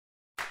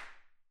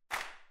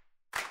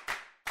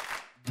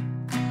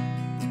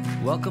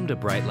Welcome to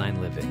Brightline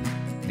Living,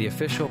 the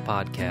official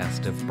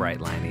podcast of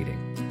Brightline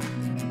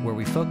Eating, where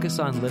we focus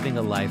on living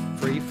a life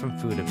free from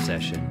food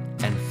obsession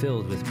and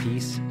filled with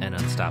peace and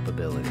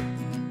unstoppability.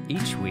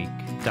 Each week,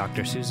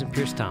 Dr. Susan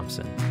Peirce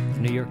Thompson,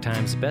 New York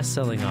Times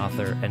bestselling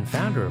author and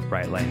founder of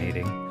Brightline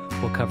Eating,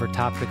 will cover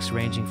topics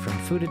ranging from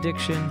food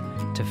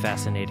addiction to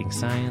fascinating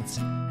science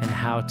and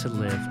how to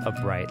live a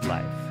bright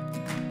life.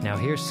 Now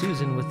here's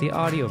Susan with the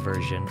audio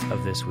version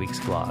of this week's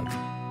vlog.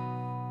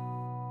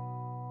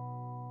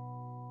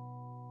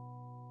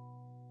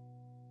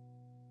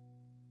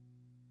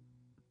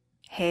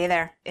 Hey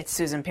there, it's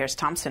Susan Peirce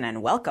Thompson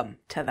and welcome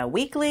to the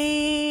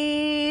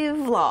weekly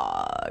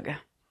vlog.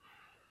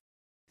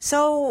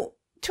 So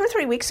 2 or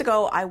 3 weeks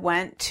ago, I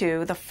went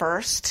to the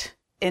first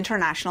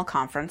international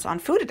conference on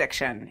food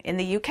addiction in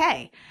the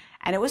UK,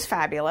 and it was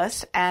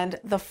fabulous. And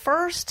the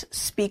first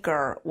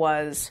speaker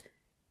was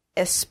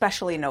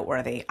especially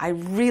noteworthy. I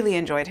really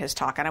enjoyed his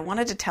talk, and I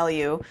wanted to tell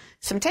you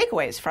some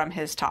takeaways from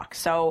his talk.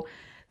 So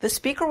the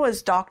speaker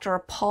was Dr.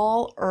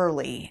 Paul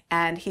Earley,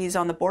 and he's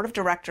on the board of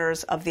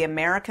directors of the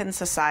American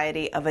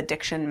Society of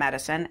Addiction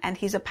Medicine, and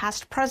he's a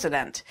past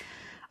president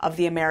of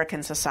the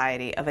American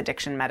Society of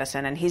Addiction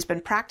Medicine, and he's been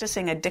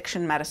practicing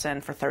addiction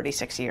medicine for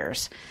 36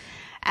 years.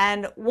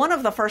 And one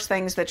of the first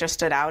things that just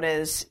stood out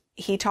is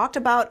he talked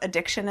about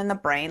addiction in the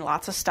brain,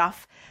 lots of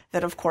stuff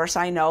that, of course,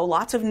 I know,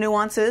 lots of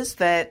nuances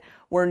that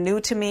were new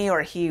to me,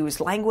 or he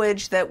used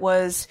language that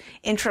was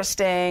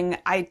interesting.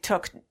 I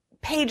took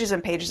pages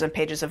and pages and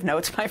pages of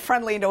notes. My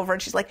friend leaned over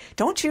and she's like,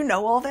 "Don't you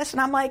know all this?"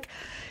 And I'm like,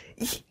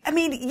 I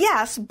mean,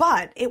 yes,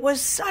 but it was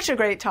such a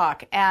great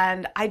talk.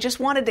 And I just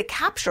wanted to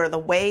capture the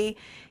way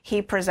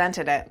he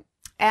presented it.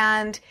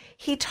 And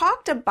he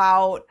talked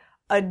about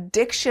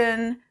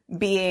addiction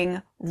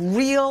being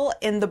real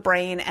in the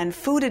brain and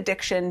food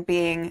addiction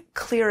being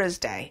clear as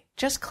day,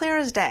 just clear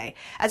as day.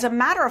 As a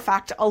matter of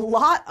fact, a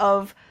lot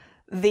of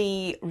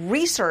the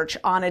research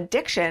on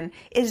addiction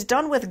is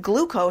done with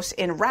glucose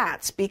in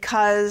rats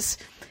because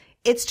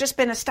it's just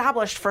been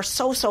established for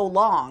so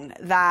long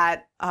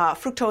that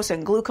fructose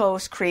and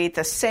glucose create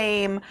the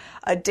same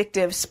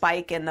addictive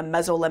spike in the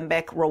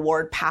mesolimbic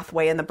reward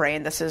pathway in the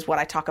brain. This is what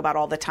I talk about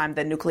all the time,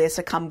 the nucleus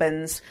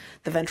accumbens,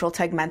 the ventral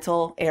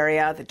tegmental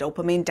area, the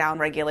dopamine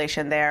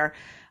downregulation there.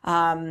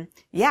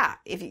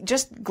 If you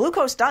just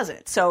glucose does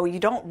it. So you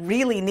don't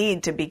really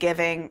need to be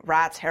giving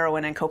rats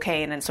heroin and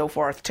cocaine and so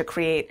forth to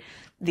create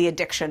the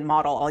addiction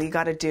model. All you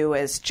got to do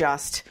is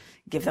just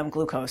give them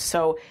glucose.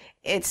 So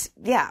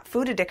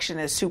food addiction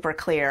is super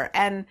clear.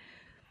 And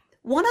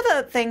one of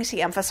the things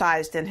he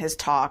emphasized in his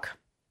talk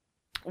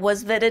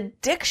was that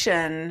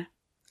addiction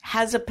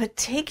has a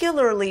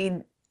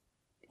particularly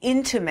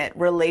intimate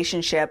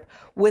relationship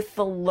with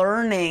the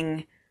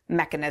learning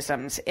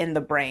mechanisms in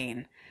the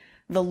brain,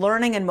 the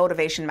learning and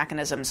motivation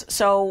mechanisms.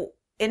 So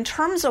in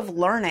terms of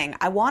learning,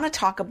 I want to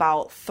talk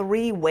about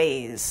 3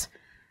 ways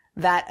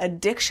that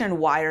addiction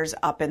wires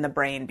up in the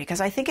brain, because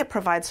I think it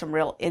provides some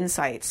real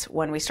insights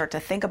when we start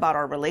to think about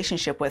our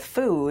relationship with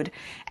food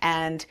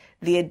and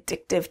the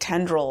addictive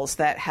tendrils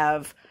that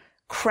have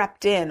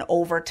crept in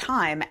over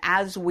time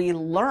as we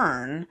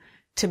learn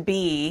to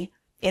be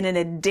in an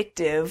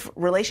addictive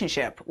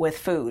relationship with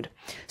food.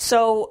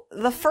 So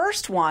the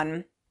first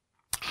one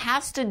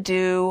has to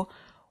do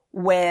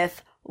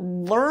with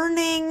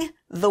learning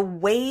the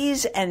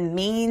ways and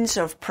means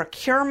of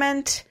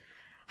procurement,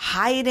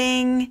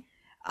 hiding,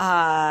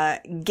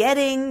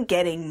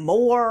 getting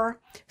more.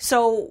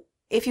 So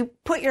if you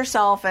put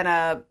yourself in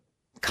a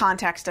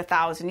context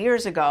 1,000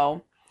 years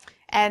ago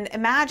and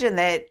imagine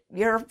that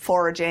you're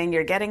foraging,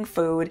 you're getting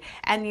food,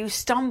 and you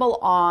stumble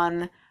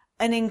on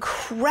an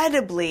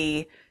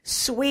incredibly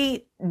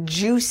sweet,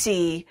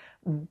 juicy,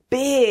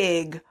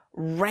 big,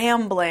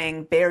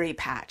 rambling berry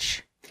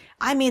patch.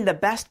 I mean, the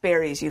best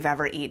berries you've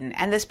ever eaten.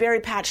 And this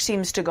berry patch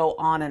seems to go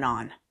on and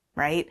on,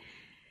 right?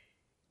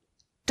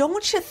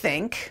 Don't you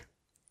think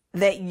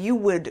that you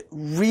would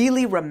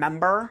really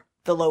remember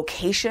the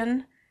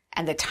location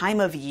and the time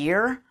of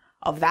year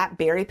of that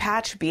berry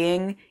patch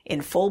being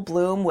in full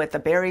bloom with the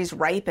berries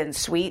ripe and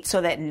sweet so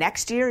that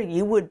next year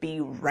you would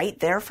be right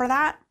there for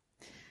that?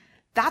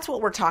 That's what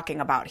we're talking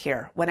about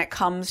here when it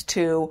comes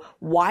to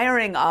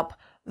wiring up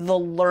the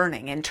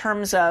learning in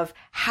terms of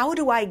how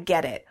do I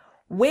get it?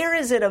 Where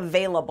is it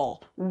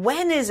available?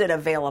 When is it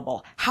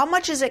available? How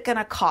much is it going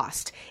to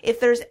cost? If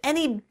there's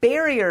any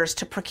barriers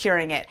to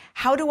procuring it,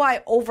 how do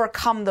I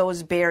overcome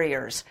those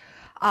barriers?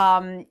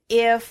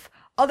 If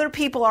other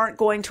people aren't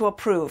going to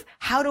approve,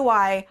 how do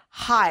I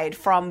hide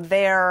from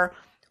their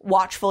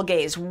watchful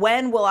gaze?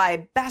 When will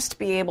I best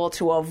be able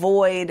to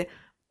avoid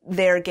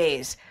their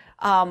gaze?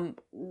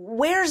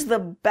 Where's the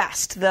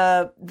best,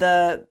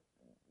 the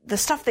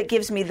stuff that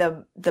gives me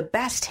the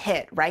best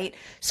hit, right?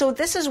 So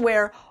this is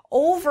where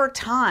over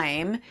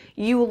time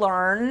you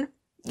learn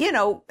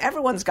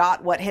everyone's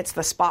got what hits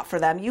the spot for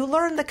them. You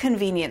learn the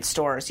convenience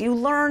stores. You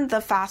learn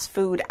the fast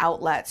food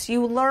outlets.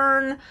 You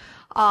learn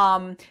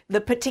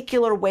the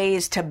particular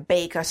ways to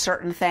bake a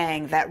certain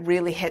thing that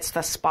really hits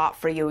the spot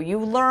for you. You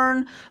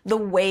learn the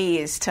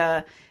ways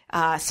to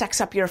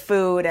sex up your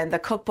food and the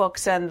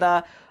cookbooks and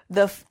the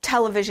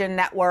television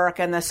network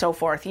and the so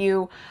forth.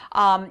 You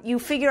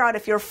figure out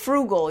if you're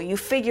frugal. You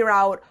figure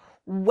out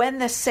when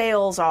the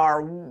sales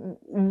are,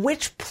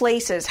 which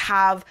places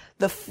have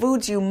the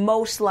foods you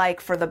most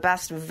like for the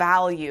best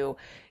value.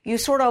 You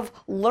sort of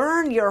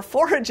learn your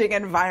foraging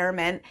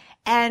environment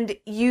and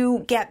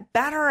you get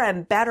better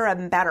and better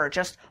and better,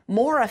 just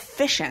more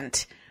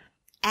efficient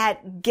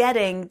at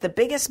getting the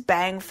biggest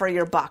bang for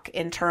your buck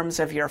in terms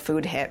of your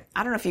food hit.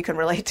 I don't know if you can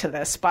relate to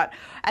this, but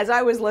as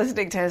I was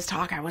listening to his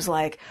talk, I was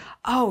like,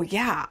 oh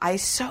yeah, I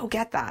so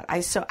get that.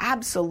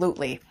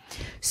 Absolutely.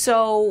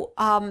 So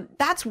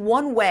that's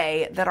one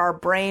way that our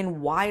brain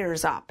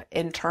wires up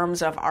in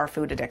terms of our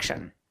food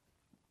addiction.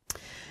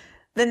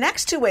 The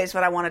next two ways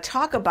that I want to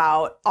talk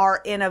about are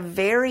in a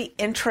very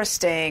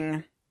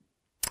interesting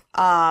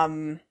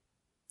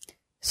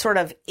sort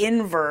of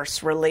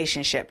inverse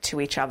relationship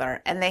to each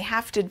other, and they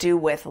have to do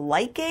with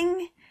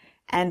liking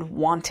and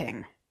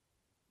wanting.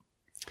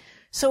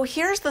 So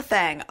here's the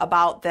thing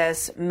about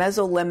this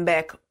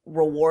mesolimbic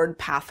reward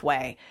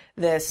pathway,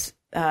 this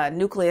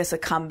nucleus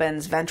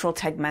accumbens ventral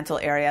tegmental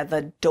area,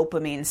 the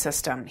dopamine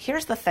system.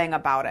 Here's the thing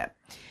about it.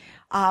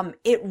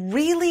 It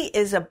really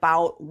is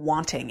about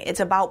wanting.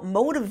 It's about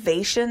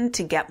motivation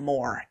to get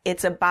more.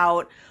 It's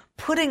about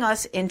putting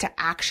us into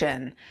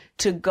action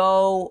to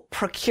go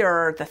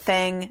procure the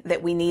thing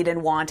that we need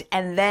and want,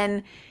 and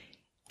then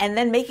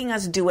making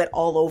us do it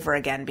all over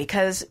again,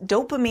 because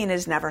dopamine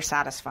is never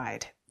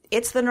satisfied.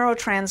 It's the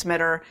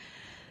neurotransmitter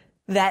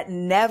that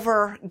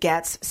never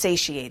gets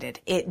satiated.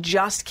 It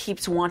just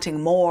keeps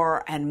wanting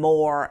more and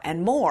more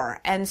and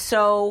more. And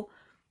so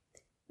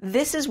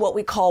this is what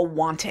we call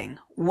wanting.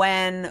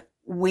 When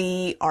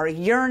we are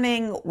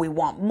yearning, we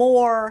want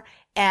more,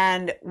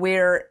 and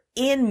we're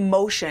in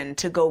motion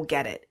to go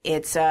get it.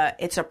 It's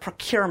a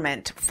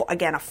procurement,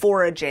 again, a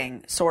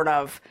foraging sort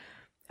of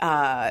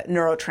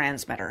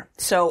neurotransmitter.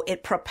 So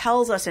it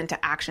propels us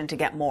into action to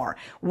get more.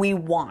 We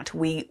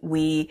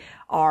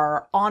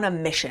are on a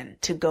mission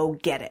to go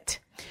get it.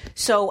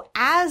 So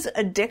as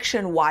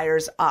addiction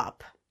wires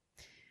up,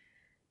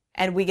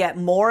 and we get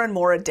more and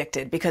more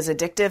addicted, because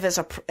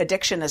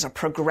addiction is a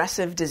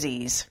progressive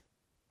disease.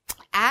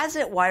 As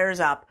it wires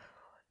up,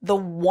 the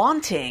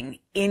wanting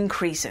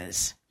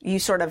increases. You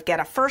sort of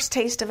get a first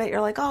taste of it. You're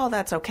like, oh,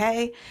 that's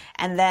okay.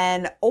 And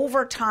then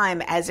over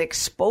time, as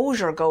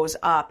exposure goes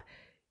up,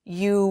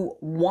 you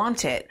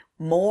want it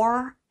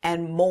more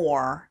and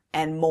more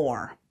and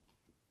more.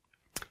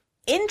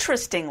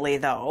 Interestingly,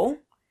 though,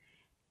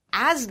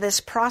 as this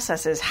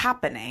process is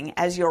happening,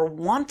 as your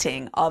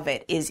wanting of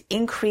it is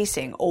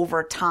increasing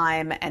over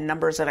time and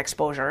numbers of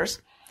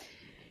exposures,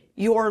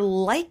 your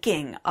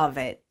liking of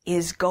it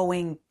is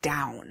going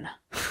down.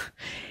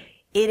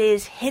 It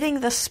is hitting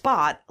the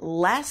spot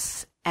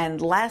less and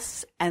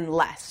less and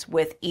less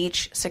with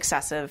each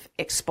successive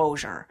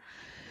exposure.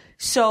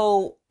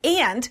 So,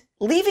 and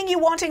leaving you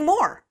wanting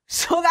more.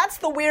 So that's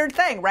the weird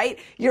thing, right?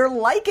 You're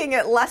liking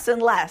it less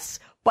and less,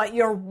 but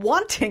you're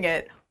wanting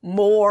it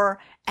more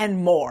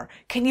and more.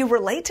 Can you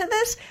relate to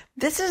this?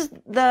 This is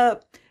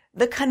the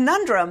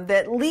conundrum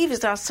that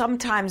leaves us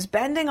sometimes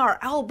bending our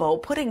elbow,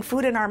 putting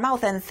food in our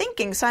mouth, and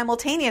thinking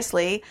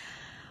simultaneously,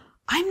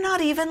 I'm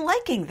not even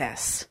liking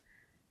this.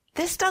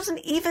 This doesn't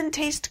even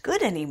taste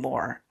good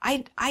anymore.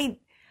 I'm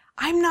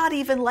not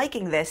even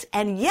liking this.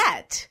 And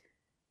yet,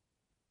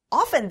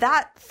 often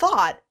that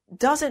thought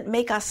doesn't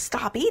make us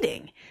stop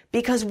eating,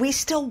 because we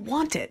still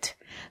want it.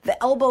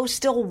 The elbow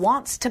still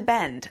wants to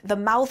bend. The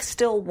mouth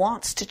still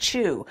wants to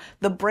chew.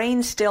 The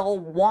brain still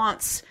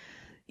wants,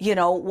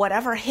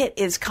 whatever hit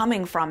is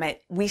coming from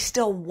it, we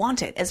still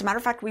want it. As a matter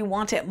of fact, we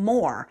want it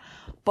more,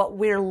 but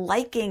we're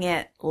liking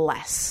it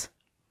less.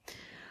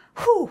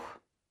 Whew.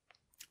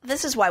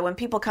 This is why when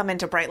people come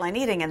into Bright Line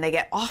Eating and they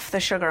get off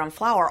the sugar and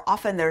flour,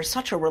 often there's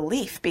such a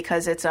relief,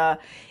 because it's a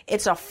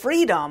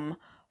freedom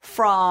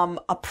from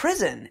a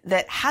prison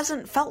that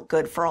hasn't felt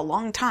good for a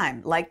long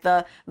time. Like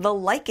the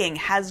liking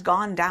has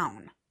gone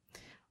down,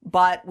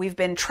 but we've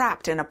been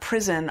trapped in a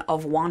prison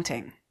of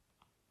wanting.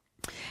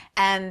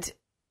 And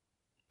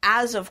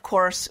as, of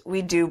course,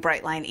 we do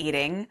Bright Line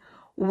Eating,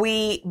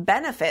 we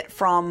benefit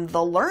from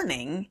the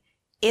learning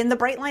in the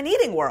Bright Line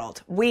Eating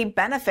world. We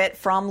benefit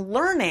from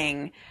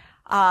learning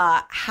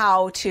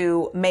how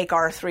to make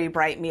our 3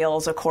 bright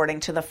meals according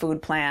to the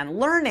food plan,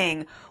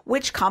 learning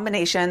which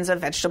combinations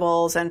of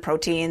vegetables and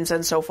proteins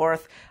and so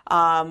forth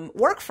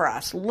work for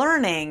us,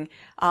 learning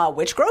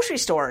which grocery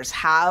stores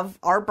have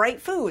our bright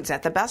foods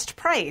at the best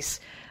price,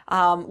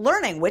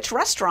 learning which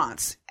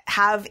restaurants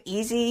have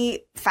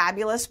easy,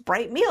 fabulous,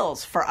 bright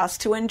meals for us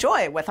to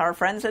enjoy with our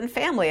friends and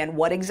family, and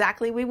what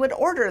exactly we would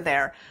order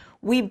there.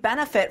 We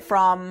benefit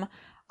from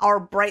our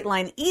Bright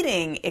Line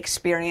Eating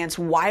experience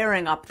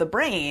wiring up the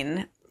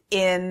brain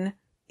in,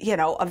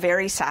 a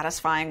very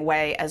satisfying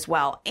way as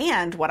well.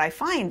 And what I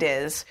find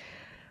is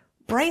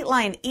Bright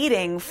Line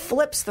eating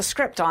flips the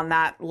script on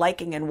that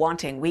liking and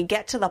wanting. We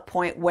get to the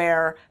point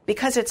where,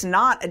 because it's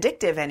not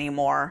addictive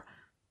anymore,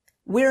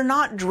 we're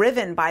not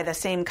driven by the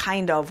same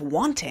kind of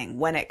wanting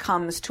when it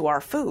comes to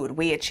our food.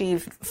 We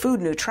achieve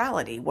food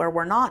neutrality where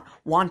we're not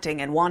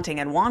wanting and wanting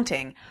and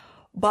wanting,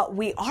 but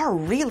we are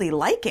really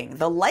liking.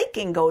 The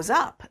liking goes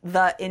up.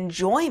 The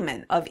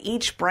enjoyment of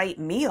each Bright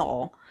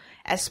meal,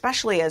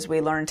 especially as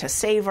we learn to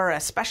savor,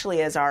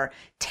 especially as our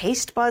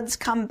taste buds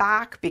come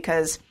back,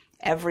 because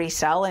every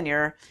cell in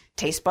your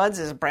taste buds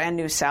is a brand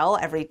new cell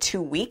every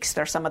 2 weeks.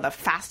 They're some of the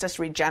fastest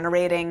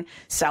regenerating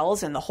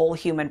cells in the whole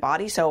human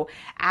body. So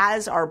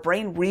as our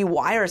brain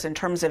rewires in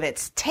terms of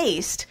its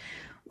taste,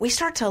 we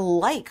start to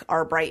like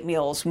our Bright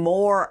meals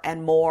more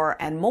and more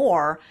and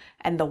more.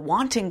 And the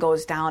wanting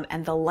goes down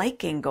and the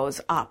liking goes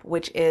up,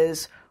 which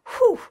is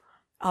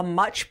a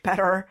much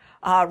better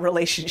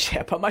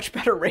relationship, a much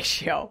better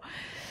ratio.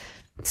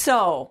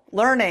 So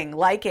learning,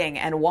 liking,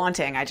 and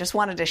wanting. I just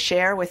wanted to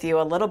share with you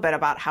a little bit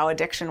about how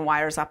addiction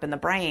wires up in the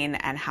brain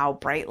and how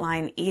Bright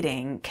Line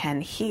eating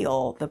can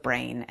heal the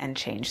brain and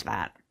change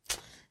that.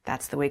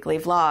 That's the weekly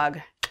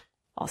vlog.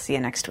 I'll see you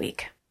next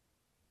week.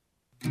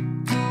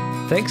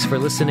 Thanks for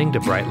listening to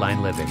Bright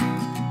Line Living.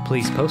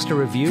 Please post a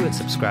review and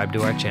subscribe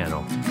to our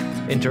channel.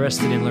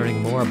 Interested in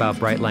learning more about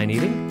Bright Line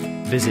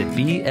eating? Visit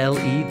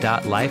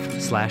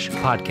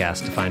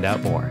ble.life/podcast to find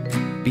out more.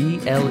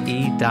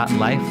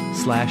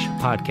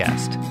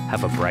 ble.life/podcast.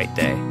 Have a bright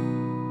day.